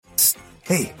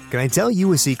Hey, can I tell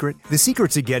you a secret? The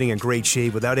secret to getting a great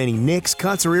shave without any nicks,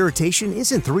 cuts, or irritation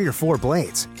isn't 3 or 4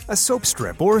 blades, a soap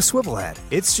strip, or a swivel head.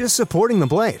 It's just supporting the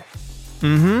blade.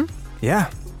 Yeah,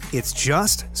 it's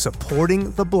just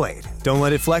supporting the blade. Don't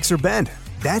let it flex or bend.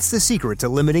 That's the secret to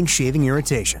limiting shaving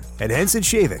irritation. At Henson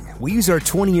Shaving, we use our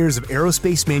 20 years of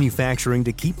aerospace manufacturing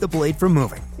to keep the blade from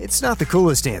moving. It's not the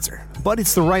coolest answer, but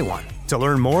it's the right one. To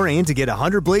learn more and to get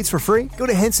 100 blades for free, go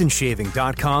to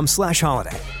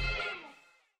hensonshaving.com/holiday.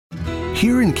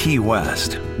 Here in Key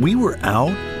West, we were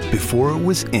out before it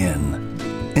was in.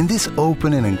 In this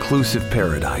open and inclusive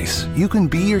paradise, you can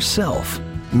be yourself,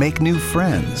 make new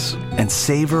friends, and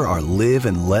savor our live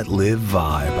and let live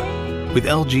vibe. With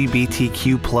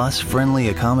LGBTQ+ friendly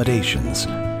accommodations,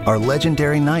 our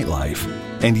legendary nightlife,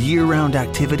 and year-round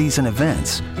activities and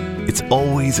events, it's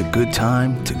always a good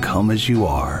time to come as you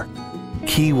are.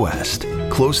 Key West,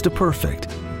 close to perfect,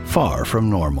 far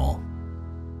from normal.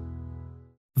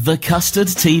 The Custard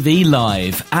TV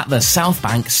Live at the South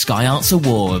Bank Sky Arts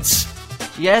Awards.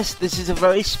 Yes, this is a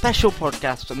very special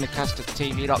podcast on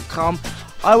thecustardtv.com.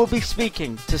 I will be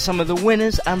speaking to some of the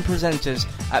winners and presenters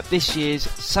at this year's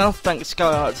South Bank Sky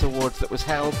Arts Awards that was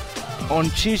held on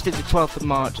Tuesday the 12th of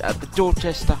March at the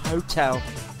Dorchester Hotel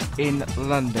in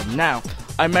London. Now,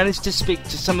 I managed to speak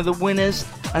to some of the winners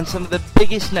and some of the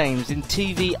biggest names in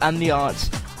TV and the arts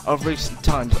of recent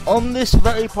times. On this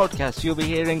very podcast, you'll be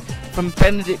hearing from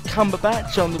Benedict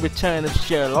Cumberbatch on the return of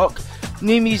Sherlock,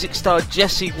 new music star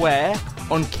Jessie Ware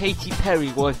on Katy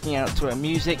Perry working out to her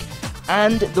music,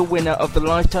 and the winner of the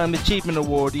Lifetime Achievement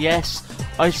Award. Yes,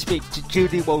 I speak to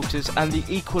Julie Walters and the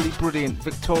equally brilliant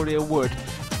Victoria Wood.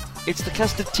 It's the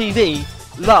Custard TV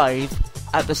live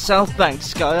at the South Bank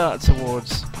Sky Arts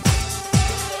Awards.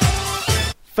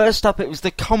 First up, it was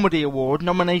the Comedy Award.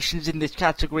 Nominations in this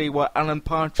category were Alan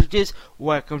Partridge's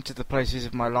Welcome to the Places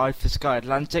of My Life for Sky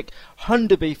Atlantic,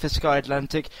 Hunderby for Sky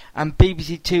Atlantic, and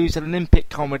BBC Two's Olympic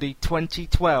Comedy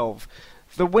 2012.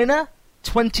 The winner,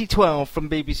 2012 from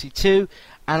BBC Two,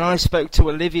 and I spoke to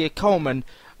Olivia Colman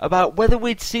about whether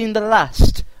we'd seen the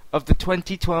last of the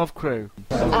 2012 crew.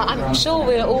 I'm sure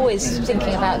we're always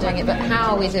thinking about doing it, but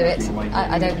how we do it,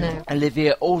 I don't know.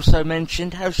 Olivia also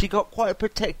mentioned how she got quite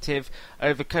protective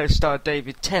over co-star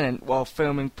David Tennant while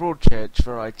filming Broadchurch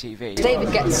for ITV.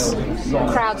 David gets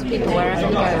crowds of people wherever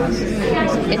he goes.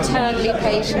 Eternally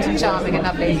patient and charming and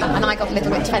lovely, and I got a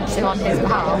little bit defensive on his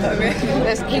behalf.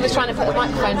 He was trying to put the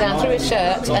microphone down through his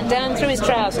shirt and down through his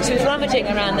trousers. He was rummaging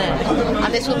around there,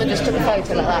 and this woman just took a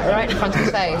photo like that right in front of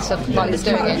his face while he was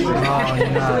doing it. Oh, no. He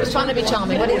was trying to be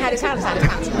charming, but he had his hands out his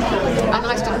pants. And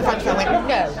I stood in front of him and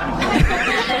went,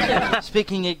 no.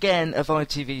 Speaking again of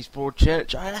ITV's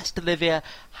Broadchurch, I asked Olivia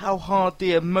how hard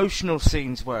the emotional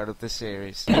scenes were of the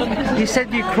series. You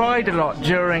said you cried a lot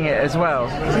during it as well.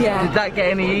 Yeah. Did that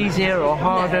get any easier or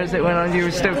harder as it went on? You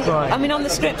were still crying? I mean, on the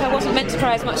script I wasn't meant to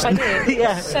cry as much as I did.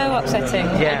 Yeah. So upsetting.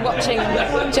 Yeah. And watching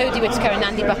Jodie Whittaker and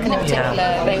Andy Buchan in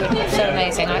particular, they were so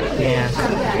amazing. I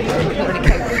couldn't really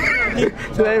cope. Did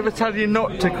they ever tell you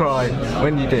not to cry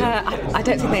when you did? I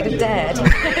don't think they'd have dared.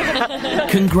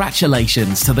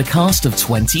 Congratulations to the cast of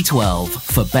 2012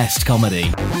 for Best Comedy.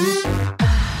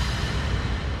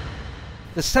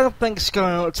 The South Bank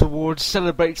Sky Arts Awards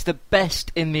celebrates the best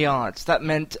in the arts. That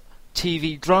meant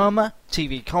TV drama,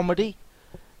 TV comedy,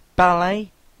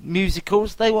 ballet,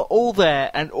 musicals. They were all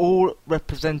there and all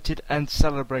represented and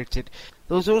celebrated.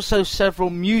 There was also several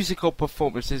musical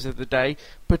performances of the day,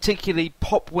 particularly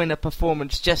pop winner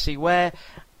performance Jessie Ware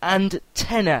and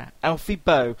tenor Alfie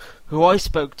Boe, who I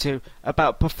spoke to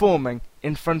about performing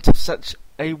in front of such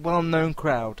a well-known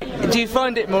crowd. Do you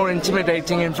find it more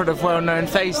intimidating in front of well-known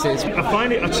faces? I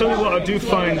tell you what I do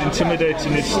find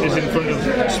intimidating is in front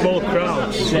of small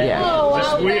crowds. Yeah.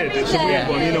 It's weird, it's a weird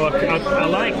one. You know, I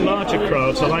like larger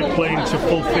crowds, I like playing to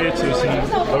full theatres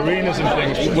and arenas and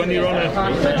things, but when you're on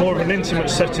a more of an intimate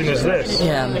setting as this,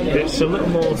 it's a little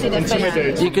more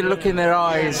intimidating. You can look in their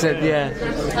eyes and yeah,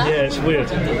 it's weird.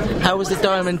 How was the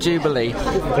Diamond Jubilee?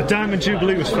 The Diamond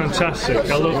Jubilee was fantastic.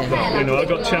 I loved that. You know, I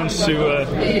got a chance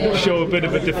to show a bit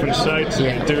of a different side to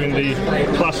me, doing the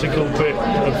classical bit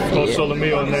of O Sole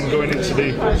Mio and then going into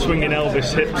the swinging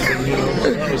Elvis hips, and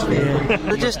that was fun.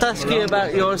 I'll just ask you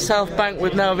about your South Bank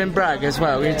with Melvin Bragg as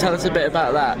well. Can you tell us a bit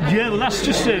about that? Yeah, well, it's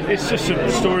just a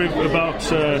story about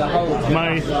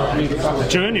my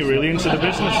journey really into the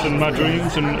business and my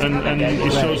dreams, and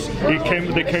it shows. They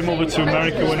came over to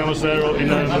America when I was there in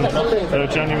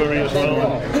January as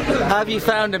well. How have you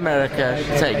found America?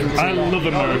 I love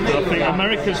America. I think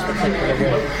America's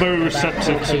very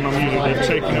receptive to my music. They've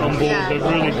taken it on board. They've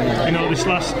really, this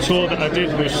last tour that I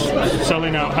did was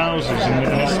selling out houses, and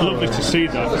it's lovely to see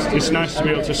that. It's nice nice to be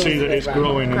able to see that it's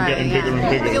growing and getting bigger and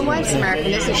bigger. But your wife's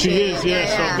American, isn't she? She is,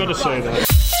 yes, so I've got to say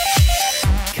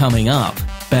that. Coming up,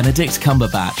 Benedict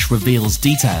Cumberbatch reveals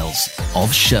details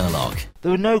of Sherlock.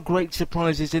 There were no great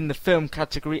surprises in the film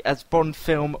category as Bond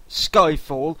film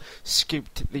Skyfall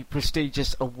scooped the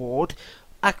prestigious award.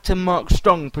 Actor Mark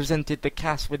Strong presented the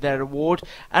cast with their award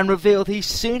and revealed he's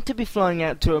soon to be flying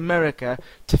out to America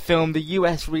to film the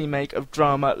US remake of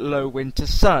drama Low Winter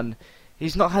Sun.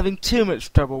 He's not having too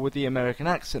much trouble with the American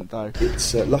accent, though.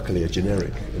 It's luckily a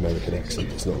generic American accent.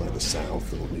 It's not like the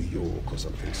South or New York or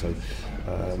something. So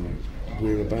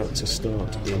we're about to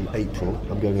start in April.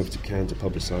 I'm going over to Cannes to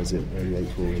publicise it early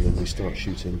April, and then we start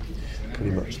shooting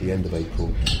pretty much the end of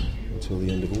April until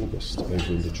the end of August over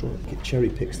in Detroit. It cherry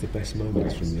picks the best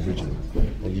moments from the original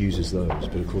and uses those,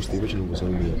 but of course the original was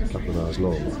only a couple of hours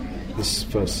long. This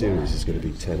first series is going to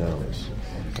be 10 hours,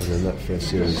 and then that first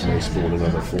series may spawn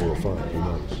another 4 or 5, who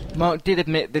knows. Mark did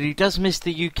admit that he does miss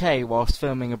the UK whilst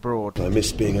filming abroad. I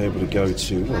miss being able to go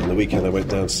to, on the weekend I went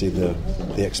down to see the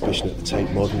exhibition at the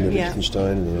Tate Modern in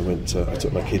Liechtenstein, and then I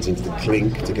took my kids into the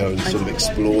Clink to go and sort of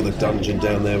explore the dungeon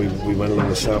down there. We went along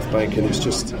the South Bank, and it's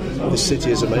just, the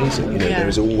city is amazing, there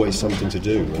is always something to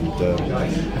do, and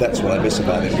that's what I miss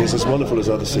about it, because as wonderful as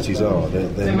other cities are,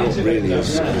 they're not really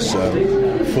as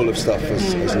full of stuff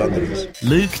as London is.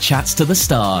 Luke chats to the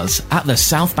stars at the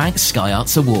South Bank Sky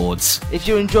Arts Awards. If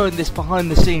you're enjoying this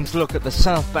behind-the-scenes look at the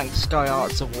South Bank Sky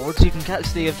Arts Awards, you can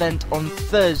catch the event on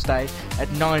Thursday at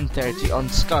 9:30 on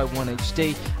Sky 1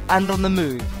 HD and on the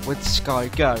Move with Sky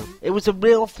Go. It was a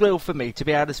real thrill for me to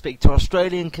be able to speak to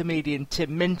Australian comedian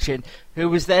Tim Minchin, who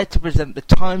was there to present the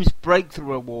Times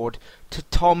Breakthrough Award to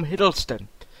Tom Hiddleston.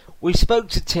 We spoke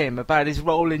to Tim about his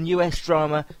role in US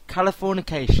drama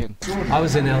Californication. I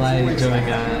was in LA doing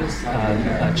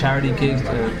a charity gig,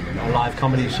 a live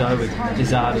comedy show with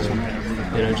Izzard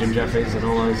and Jim Jeffries and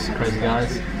all those crazy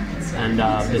guys. And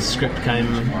this script came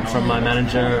from my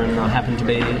manager, and I happened to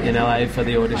be in LA for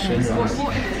the audition.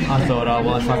 And I thought, oh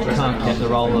well, if I can't get the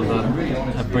role of a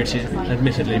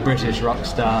admittedly British rock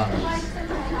star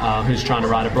who's trying to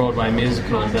write a Broadway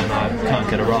musical, then I can't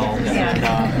get a role.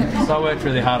 And so I worked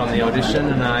really hard on the audition,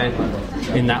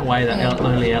 and in that way that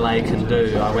only LA can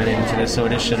do, I went into this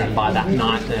audition, and by that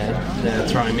night they're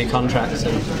throwing me contracts,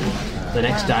 and the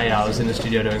next day I was in the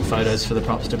studio doing photos for the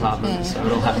props department, so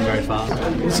it all happened very fast.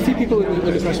 There's a few people in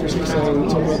the press release talking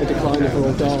about the decline of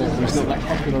Roald Dahl, who's not that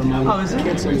popular among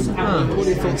kids anymore. What are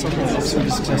your thoughts on that? It's really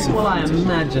successful. Well, I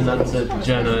imagine that's a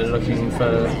journal looking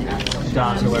for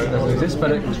data where it doesn't exist,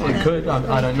 but it could,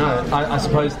 I don't know. I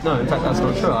suppose, no, in fact that's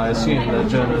not true. I assume that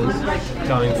journal is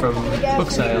going from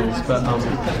book sales, but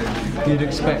you'd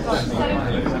expect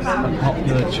a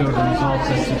popular children's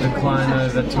author to decline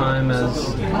over time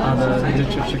as other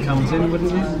literature comes in, wouldn't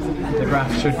you? The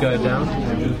graph should go down.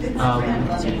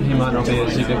 He might not be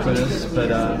as ubiquitous, but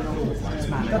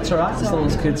that's alright, as long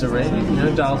as kids are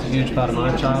reading. Dahl's a huge part of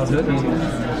my childhood,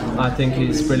 and I think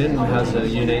he's brilliant and has a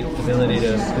unique ability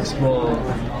to explore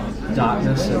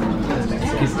darkness and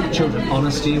give children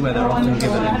honesty where they're often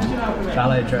given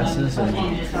ballet dresses and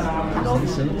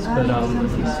nonsense.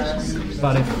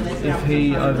 But if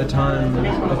he over time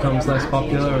becomes less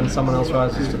popular and someone else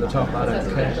rises to the top, I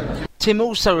don't care. Tim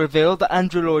also revealed that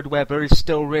Andrew Lloyd Webber is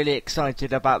still really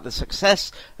excited about the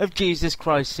success of Jesus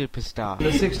Christ Superstar. In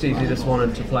the 60s he just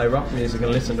wanted to play rock music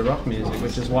and listen to rock music,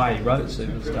 which is why he wrote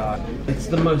Superstar. It's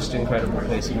the most incredible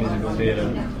piece of musical theatre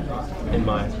in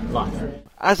my life.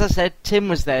 As I said, Tim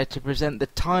was there to present the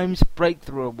Times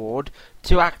Breakthrough Award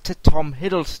to actor Tom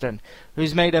Hiddleston,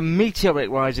 who's made a meteoric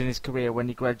rise in his career when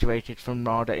he graduated from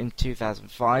RADA in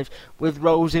 2005, with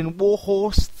roles in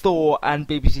Warhorse, Thor and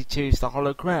BBC Two's The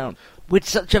Hollow Crown. With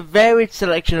such a varied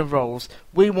selection of roles,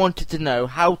 we wanted to know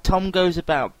how Tom goes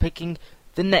about picking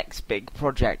the next big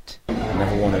project. I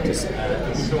never want to just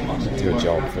do a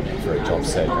job for a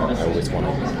job's sake. I always want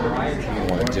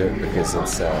to do it because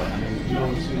it's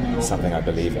something I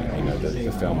believe in.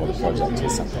 The film or the project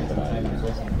is something that I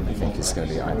think is going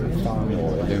to be either fun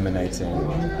or illuminating,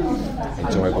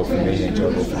 enjoyable for me,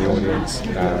 enjoyable for the audience,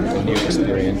 a new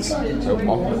experience.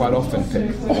 I'll quite often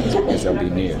pick because they'll be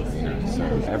new. So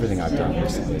everything I've done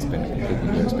recently has been a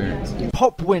completely new experience.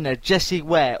 Pop winner Jessie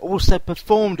Ware also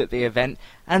performed at the event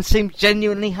and seemed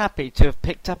genuinely happy to have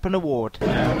picked up an award.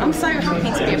 I'm so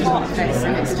happy to be a part of this,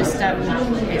 and it's just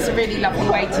it's a really lovely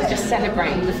way to just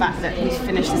celebrate the fact that we've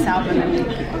finished this album,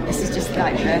 and this is just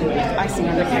like the icing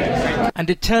on the cake. And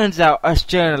it turns out us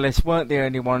journalists weren't the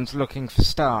only ones looking for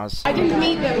stars. I didn't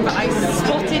meet them, but I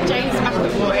spotted James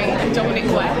McAvoy and Dominic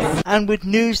West. And with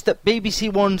news that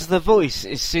BBC One's The Voice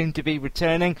is soon to be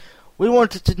returning, we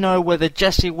wanted to know whether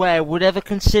Jessie Ware would ever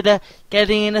consider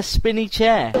getting in a spinny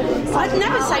chair. I'd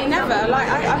never say never.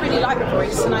 I really like The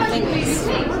Voice, and I think it's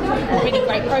a really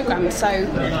great programme. So,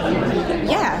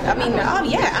 yeah, I mean, oh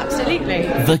yeah, absolutely.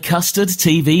 The Custard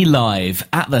TV Live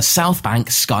at the South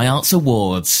Bank Sky Arts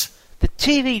Awards. The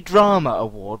TV Drama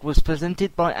Award was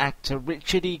presented by actor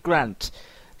Richard E. Grant.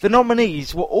 The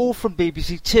nominees were all from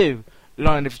BBC Two,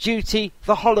 Line of Duty,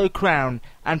 The Hollow Crown,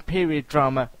 and period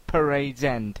drama Parade's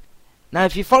End. Now,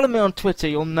 if you follow me on Twitter,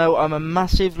 you'll know I'm a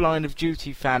massive Line of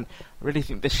Duty fan. I really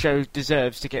think the show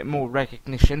deserves to get more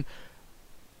recognition.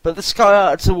 But the Sky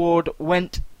Arts Award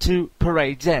went to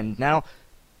Parade's End. Now,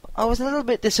 I was a little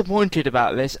bit disappointed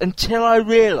about this until I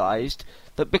realised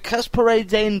that because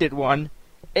Parade's End had won,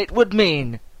 it would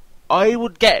mean I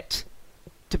would get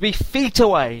to be feet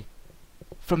away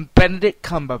from Benedict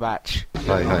Cumberbatch.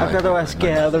 Hi. I've got to ask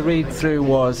you how the read-through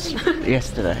was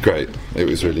yesterday. Great. It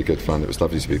was really good fun. It was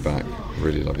lovely to be back.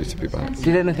 Really lovely to be back.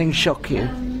 Did anything shock you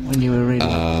when you were reading?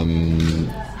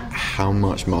 How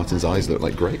much Martin's eyes look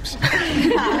like grapes.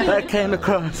 That came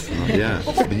across. Yeah.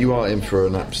 But you are in for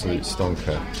an absolute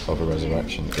stonker of a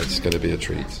resurrection. It's going to be a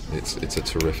treat. It's a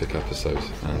terrific episode.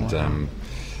 And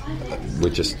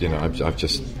we're just, I've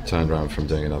just turned around from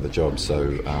doing another job,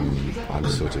 so I'm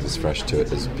sort of as fresh to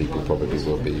it as people probably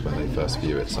will be when they first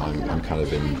view it. So I'm kind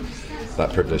of in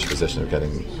that privileged position of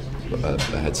getting a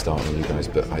head start on you guys,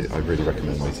 but I really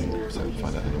recommend waiting to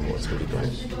find out any more. It's really great.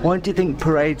 Why do you think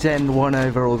Parade's End won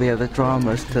over all the other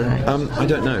dramas today? I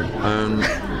don't know. I'm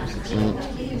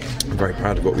very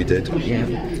proud of what we did. Yeah.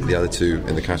 The other two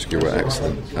in the category were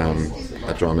excellent.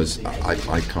 Dramas,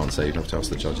 I can't say. You'd have to ask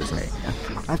the judges.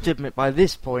 I have to admit, by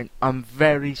this point, I'm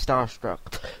very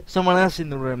starstruck. Someone else in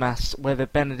the room asked whether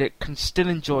Benedict can still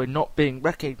enjoy not being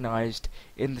recognised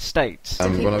in the States.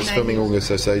 When I was filming August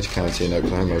Osage County in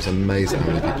Oklahoma, I was amazed at how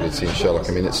many people had seen Sherlock.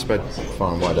 I mean, it's spread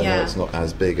far and wide. I know it's not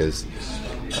as big as...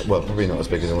 Well, probably not as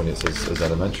big an audience as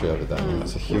Elementary over there.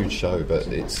 That's a huge show, but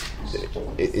it's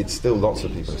still lots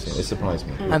of people have seen it. It surprised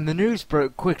me. And the news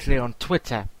broke quickly on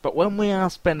Twitter, but when we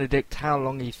asked Benedict how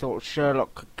long he thought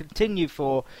Sherlock could continue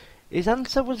for, his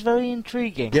answer was very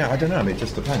intriguing. Yeah, I don't know. I mean, it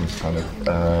just depends, kind of,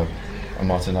 on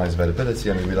Martin and I's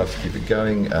availability. I mean, we'd love to keep it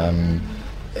going.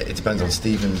 It depends on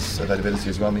Stephen's availability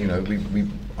as well.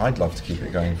 I'd love to keep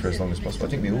it going for as long as possible. I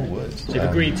think we all would. So you've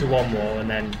agreed to one more and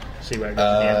then see where it goes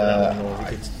at the end of that one?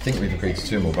 I think we've agreed to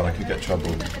two more, but I could get trouble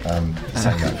saying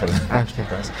that for the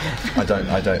press.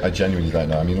 I genuinely don't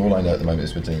know. I mean, all I know at the moment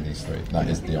is we're doing these three. That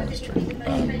is the honest truth.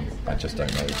 I just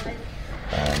don't know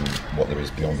what there is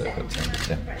beyond it, but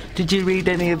yeah. Did you read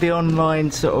any of the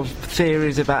online sort of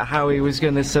theories about how he was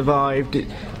going to survive? But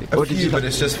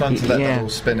it's just fun to let that all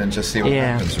spin and just see what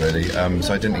happens, really.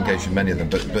 So I didn't engage with many of them,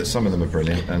 but some of them are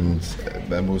brilliant,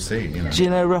 and we'll see. Do you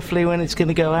know roughly when it's going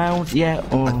to go out? Yeah,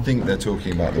 or? I think they're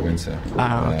talking about the winter.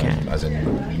 Oh, okay. As in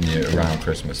around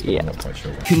Christmas, but I'm not quite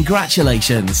sure.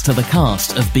 Congratulations to the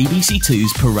cast of BBC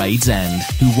Two's Parade's End,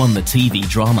 who won the TV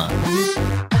drama.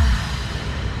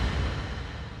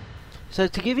 So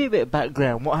to give you a bit of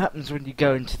background, what happens when you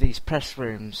go into these press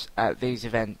rooms at these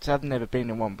events, I've never been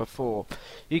in one before,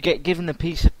 you get given a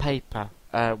piece of paper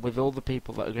with all the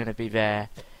people that are going to be there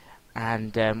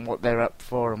and what they're up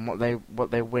for and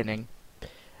what they're winning.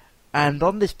 And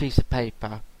on this piece of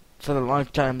paper, for the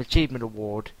Lifetime Achievement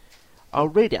Award, I'll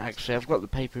read it actually, I've got the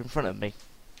paper in front of me.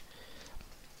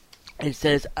 It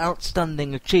says,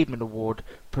 Outstanding Achievement Award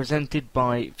presented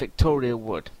by Victoria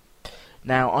Wood.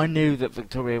 Now, I knew that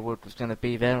Victoria Wood was going to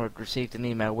be there. I'd received an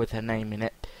email with her name in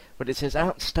it. But it says,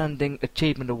 Outstanding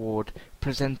Achievement Award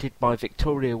presented by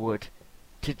Victoria Wood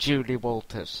to Julie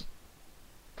Walters.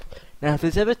 Now, if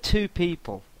there's ever two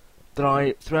people that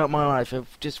I, throughout my life,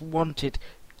 have just wanted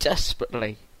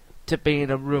desperately to be in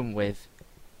a room with,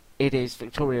 it is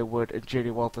Victoria Wood and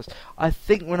Julie Walters. I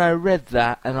think when I read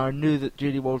that, and I knew that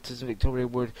Julie Walters and Victoria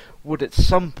Wood would at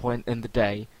some point in the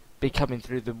day be coming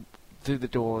through the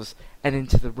doors and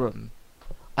into the room,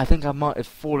 I think I might have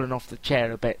fallen off the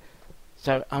chair a bit.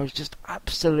 So I was just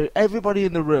everybody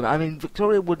in the room. I mean,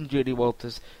 Victoria Wood and Julie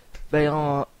Walters, they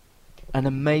are an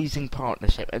amazing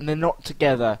partnership, and they're not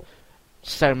together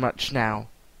so much now.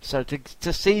 So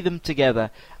to see them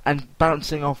together and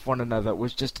bouncing off one another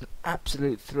was just an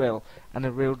absolute thrill and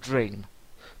a real dream.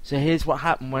 So here's what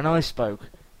happened when I spoke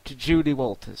to Julie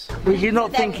Walters. Well, you're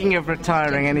not thinking of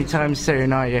retiring anytime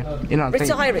soon, are you? You're not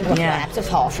retiring, perhaps, of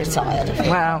half retired.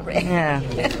 Well, yeah,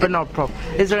 but not proper.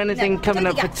 Is there anything coming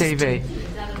up for TV?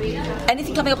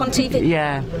 Anything coming up on TV?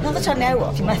 Yeah. Not that I know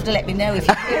of. You might have to let me know if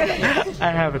you hear it.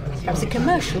 I haven't. That was a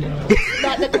commercial.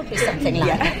 Like, there could be something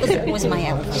like that. Was my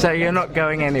elf. So you're not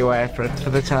going anywhere for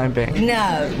the time being?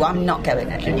 No, I'm not going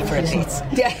anywhere for at least.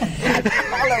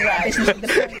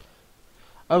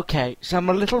 Okay, so I'm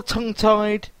a little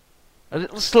tongue-tied, a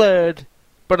little slurred,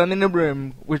 but I'm in a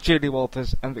room with Julie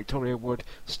Walters and Victoria Wood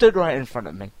stood right in front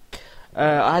of me.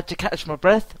 I had to catch my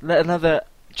breath, let another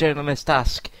journalist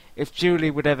ask if Julie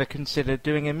would ever consider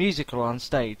doing a musical on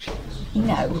stage.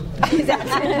 No,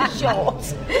 that's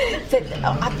short. But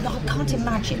I can't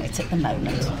imagine it at the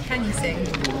moment. Can you sing?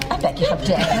 I bet you have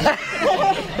dare.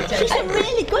 She's a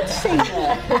really good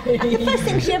singer. The first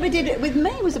thing she ever did with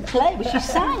me was a play where she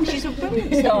sang. She's a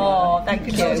brilliant singer. Oh, thank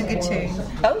you. It's a good tune.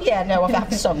 Oh yeah, no,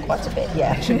 I've sung quite a bit.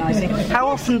 Yeah, patronising. How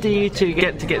often do you two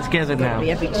get together now?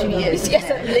 Probably every 2 years.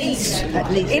 Yes, at least.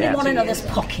 In one another's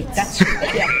pockets. That's true.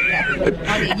 Yeah.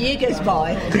 And a year goes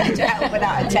by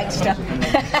without a texter.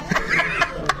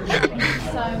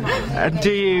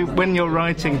 Do you, when you're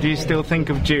writing, do you still think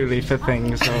of Julie for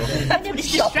things? Or?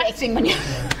 It's distracting when you're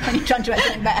trying to write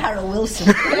something about Harold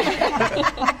Wilson.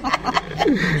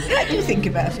 I do think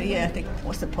about her, yeah. I think,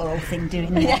 what's the poor old thing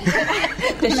doing there?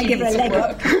 Does she give her a leg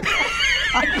up?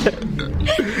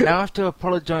 Now I have to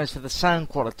apologise for the sound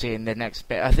quality in the next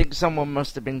bit. I think someone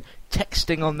must have been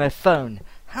texting on their phone.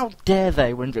 How dare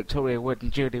they when Victoria Wood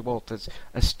and Julie Walters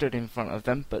are stood in front of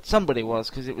them? But somebody was,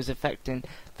 because it was affecting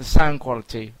the sound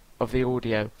quality of the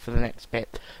audio for the next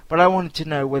bit. But I wanted to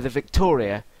know whether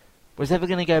Victoria was ever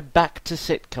going to go back to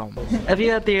sitcom. Have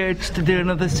you had the urge to do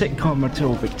another sitcom at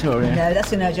all, Victoria? No,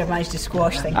 that's an urge I've managed to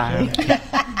squash, thank you.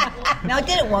 No, I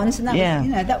did it once, and that was,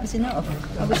 that was enough.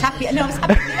 I was happy. No, I was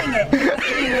happy doing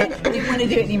it. I didn't want to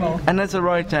do it anymore. And as a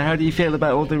writer, how do you feel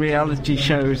about all the reality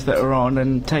shows that are on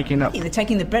and taking up? They're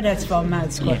taking the bread out of our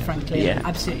mouths, quite frankly. Yeah. I'm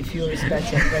absolutely furious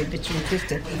about it. Very bitter and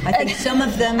twisted. I think some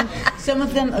of them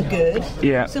are good.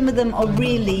 Yeah. Some of them are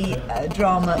really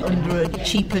drama under a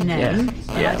cheaper name.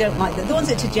 Yeah. I don't like them. The ones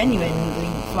that are genuinely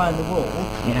fly on the wall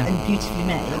and beautifully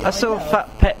made. I saw Fat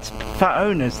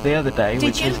Owners the other day,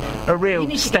 which was a real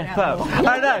step up.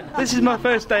 I know, this is my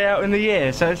first day out in the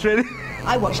year, so it's really...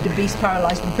 I watched a beast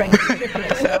paralysed and pregnant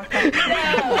triplet, so I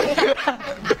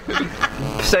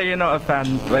can't... So you're not a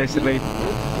fan, basically?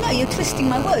 No, you're twisting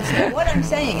my words. No, what I'm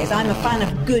saying is I'm a fan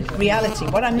of good reality.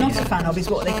 What I'm not a fan of is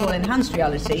what they call enhanced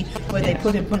reality, where they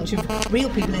put a bunch of real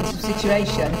people into a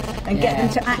situation and get them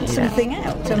to act something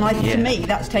out. And to me,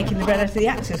 that's taking the bread out of the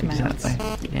actors' mouths.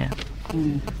 Exactly, yeah.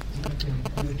 And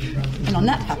on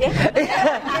that happy.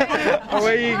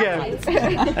 Away you go.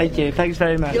 Thank you. Thanks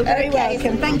very much. You're very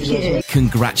welcome. Thank you.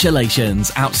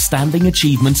 Congratulations, Outstanding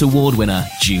Achievement Award winner,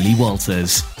 Julie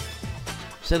Walters.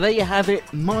 So there you have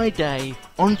it, my day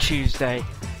on Tuesday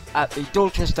at the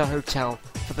Dorchester Hotel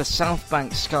for the South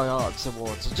Bank Sky Arts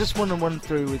Awards. I just want to run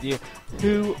through with you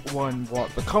who won what.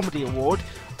 The Comedy Award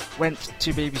went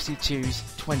to BBC 2's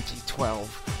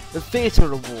 2012. The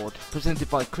Theatre Award, presented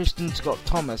by Kristen Scott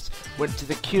Thomas, went to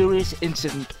The Curious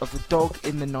Incident of the Dog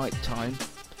in the Night Time.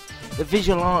 The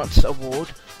Visual Arts Award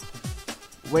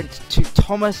went to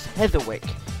Thomas Heatherwick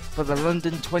for the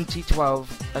London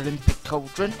 2012 Olympic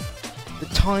Cauldron. The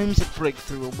Times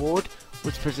Breakthrough Award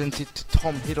was presented to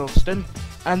Tom Hiddleston,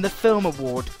 and the Film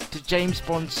Award to James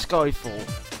Bond's Skyfall.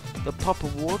 The Pop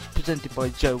Award, presented by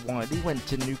Joe Wiley, went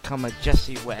to newcomer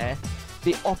Jessie Ware.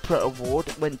 The Opera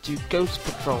Award went to Ghost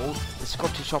Patrol, the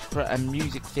Scottish Opera and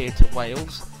Music Theatre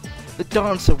Wales. The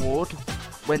Dance Award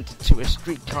went to A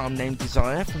Streetcar Named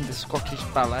Desire from the Scottish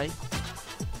Ballet.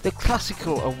 The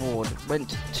Classical Award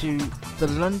went to the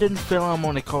London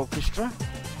Philharmonic Orchestra.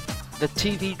 The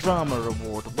TV Drama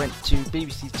Award went to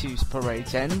BBC 2's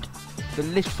Parade's End. The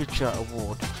Literature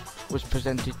Award was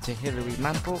presented to Hilary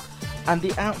Mantel, and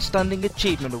the Outstanding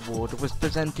Achievement Award was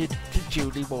presented to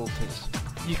Julie Walters.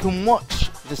 You can watch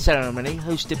the ceremony,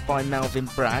 hosted by Melvin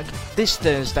Bragg, this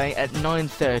Thursday at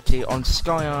 9:30 on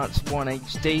Sky Arts 1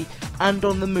 HD and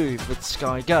on the Move with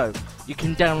Sky Go. You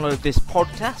can download this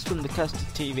podcast from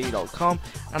thecustardtv.com,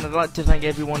 and I'd like to thank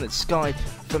everyone at Sky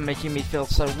for making me feel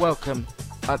so welcome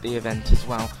at the event as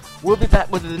well. We'll be back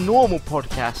with the normal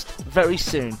podcast very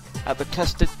soon at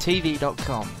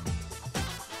thecustardtv.com.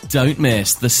 Don't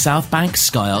miss the South Bank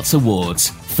Sky Arts Awards,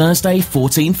 Thursday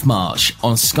 14th March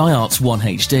on Sky Arts 1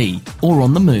 HD or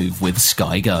on the Move with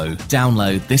Sky Go.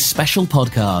 Download this special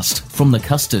podcast from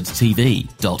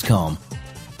thecustardtv.com.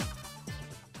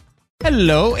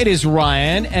 Hello, it is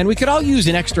Ryan, and we could all use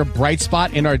an extra bright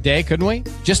spot in our day, couldn't we?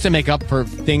 Just to make up for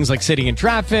things like sitting in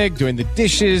traffic, doing the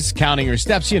dishes, counting your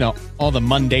steps, all the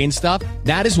mundane stuff.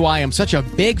 That is why I'm such a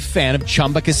big fan of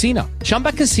Chumba Casino.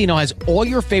 Chumba Casino has all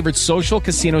your favorite social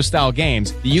casino-style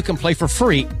games that you can play for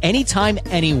free anytime,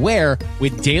 anywhere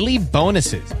with daily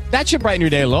bonuses. That should brighten your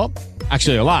day a little.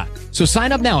 Actually, a lot. So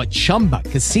sign up now at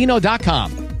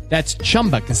ChumbaCasino.com. That's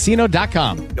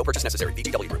ChumbaCasino.com. No purchase necessary.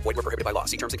 VGW Group. Void where prohibited by law.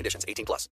 See terms and conditions. 18+.